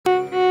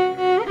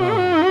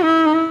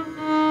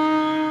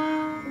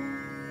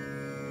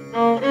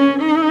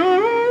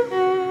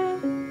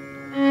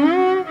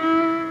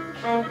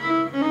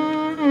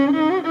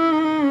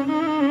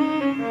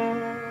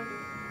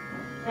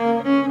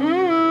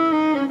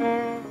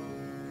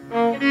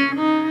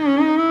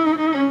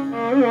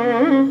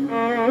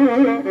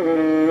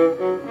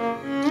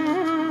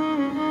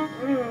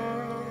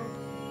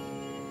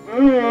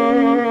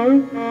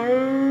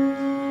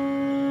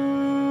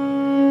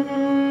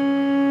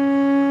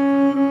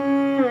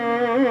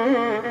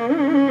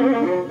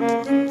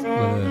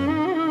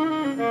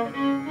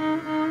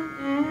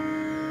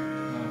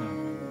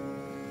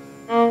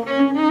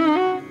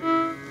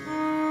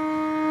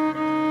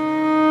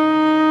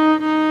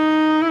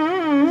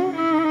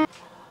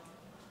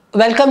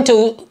Welcome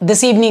to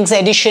this evening's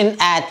edition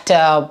at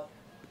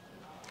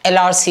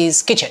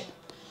LRC's kitchen.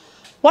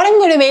 What I'm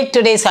going to make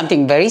today is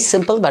something very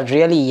simple but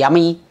really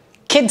yummy.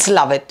 Kids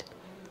love it.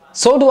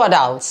 So do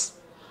adults.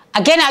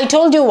 Again, I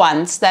told you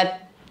once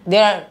that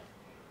there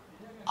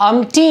are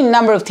umpteen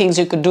number of things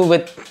you could do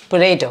with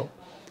potato.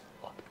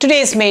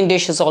 Today's main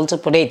dish is also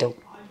potato.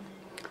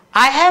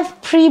 I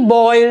have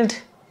pre-boiled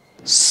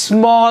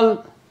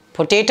small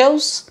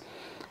potatoes.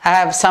 I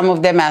have some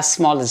of them as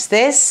small as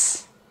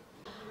this.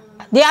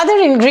 The other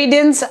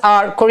ingredients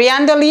are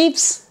coriander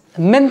leaves,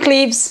 mint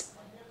leaves,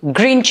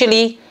 green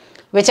chili,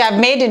 which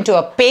I've made into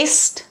a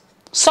paste,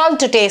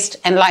 salt to taste,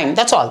 and lime.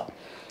 That's all.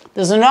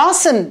 This is an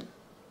awesome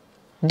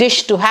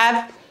dish to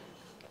have.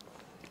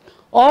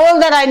 All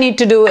that I need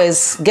to do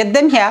is get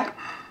them here.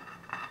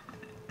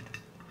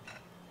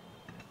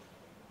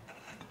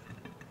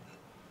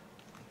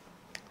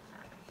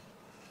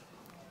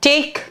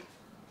 Take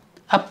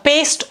a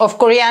paste of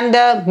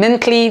coriander,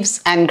 mint leaves,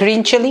 and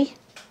green chili.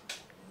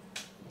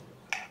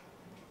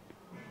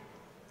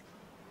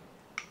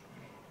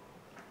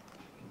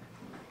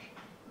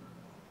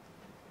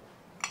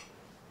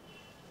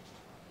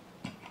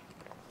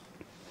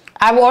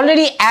 I've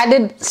already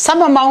added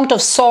some amount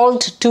of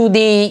salt to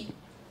the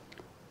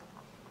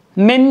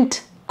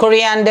mint,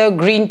 coriander,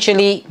 green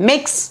chili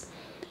mix.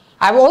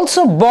 I've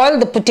also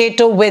boiled the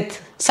potato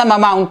with some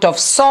amount of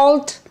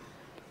salt,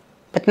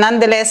 but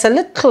nonetheless a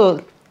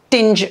little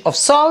tinge of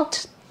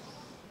salt.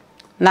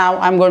 Now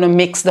I'm going to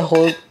mix the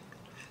whole.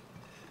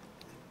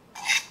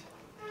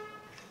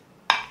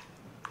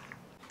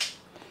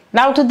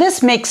 Now to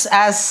this mix,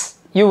 as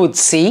you would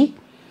see,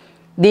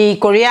 the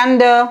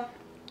coriander,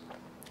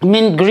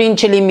 mint, green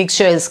chili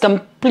mixture has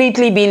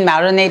completely been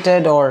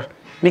marinated or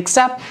mixed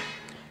up.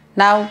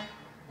 Now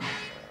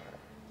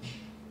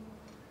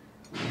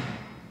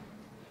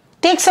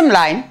take some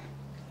lime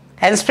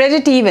and spread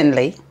it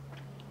evenly.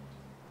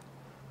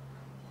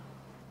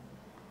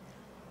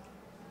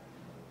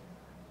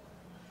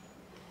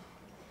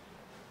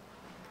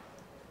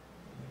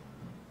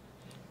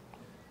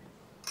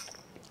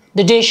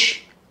 The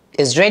dish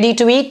is ready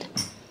to eat.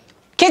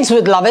 Kids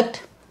would love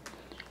it.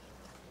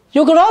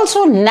 You could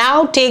also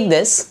now take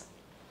this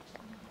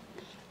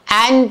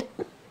and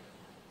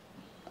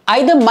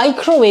either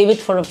microwave it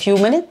for a few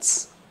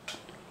minutes,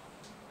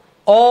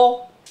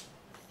 or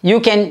you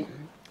can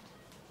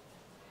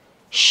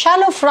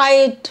shallow fry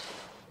it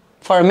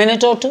for a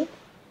minute or two,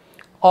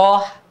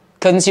 or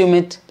consume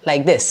it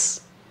like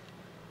this.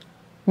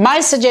 My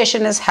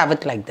suggestion is have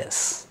it like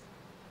this.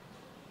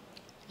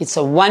 It's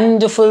a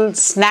wonderful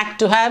snack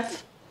to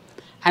have,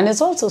 and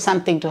it's also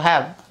something to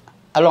have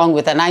along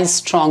with a nice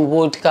strong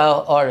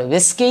vodka or a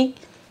whiskey.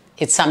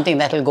 It's something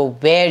that will go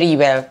very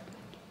well.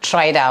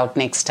 Try it out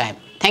next time.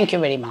 Thank you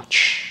very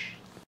much.